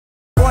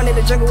Born in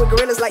the jungle with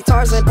gorillas like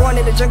Tarzan. Born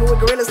in the jungle with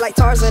gorillas like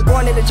Tarzan.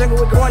 Born in the jungle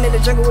with born in the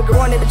jungle with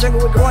born in the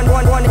jungle with born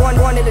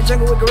in the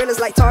jungle with gorillas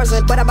like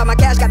Tarzan. But I buy my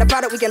cash, got a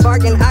product we can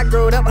bargain. I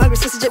growed up hungry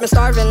since the been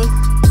starving.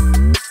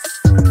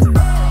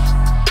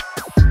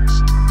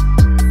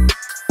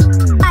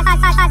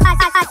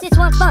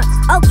 561Funks.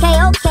 Okay.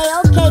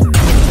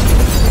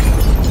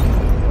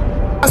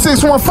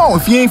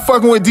 561Funks. If you ain't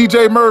fucking with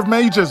DJ Merv,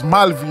 man, you just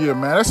Malvia,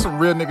 man. That's some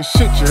real nigga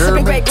shit, you heard Sipping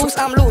me? Grey Goose,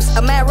 I'm loose.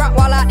 A mad rock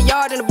while out the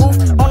yard in the booth.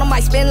 On the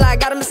mic, spin like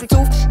got a missing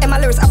tooth. In my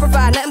lyrics, I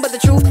provide nothing but the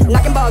truth.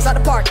 Knocking balls out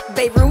the park,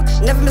 Babe Ruth.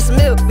 Never miss a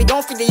meal, we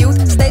gon' feed the youth.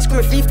 Stay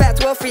screaming free fat,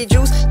 12 free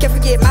juice. Can't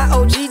forget my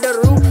OG, the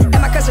root.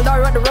 And my cousin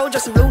Dari up the road,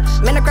 just in blue.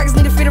 Man, the crackers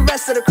need to feed the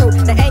rest of the crew.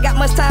 They ain't got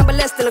much time, but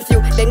less than a few.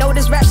 They know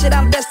this rap shit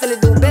I'm destined to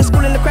do. Been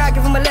schooling the crowd,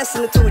 give them a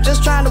lesson or two.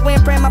 Just trying to win,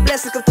 praying my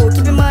blessings come through.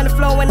 Keeping money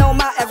flowing on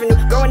my avenue.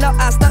 Growing up,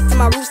 I stuck to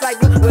my roots like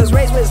glue. Was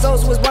raised with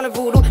Zoes, was born in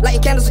voodoo.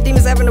 Lighting candles with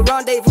demons, having a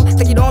rendezvous.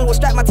 Think you don't want to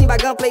strap my team by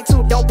gunplay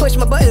too. Don't push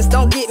my buttons,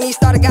 don't get me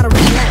started. Got a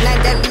rich night,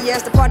 that Lee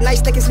ass the party.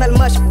 Nice thinking, smelling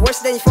much. Worse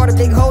than you fought a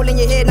big hole in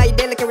your head. Now you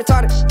been looking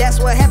retarded. That's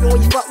what happened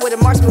when you fuck with a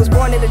marksman. Was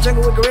born in the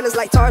jungle with gorillas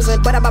like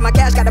Tarzan. But I buy my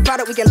cash, got a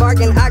product we can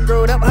bargain. I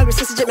growed up hungry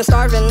since the been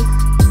starving.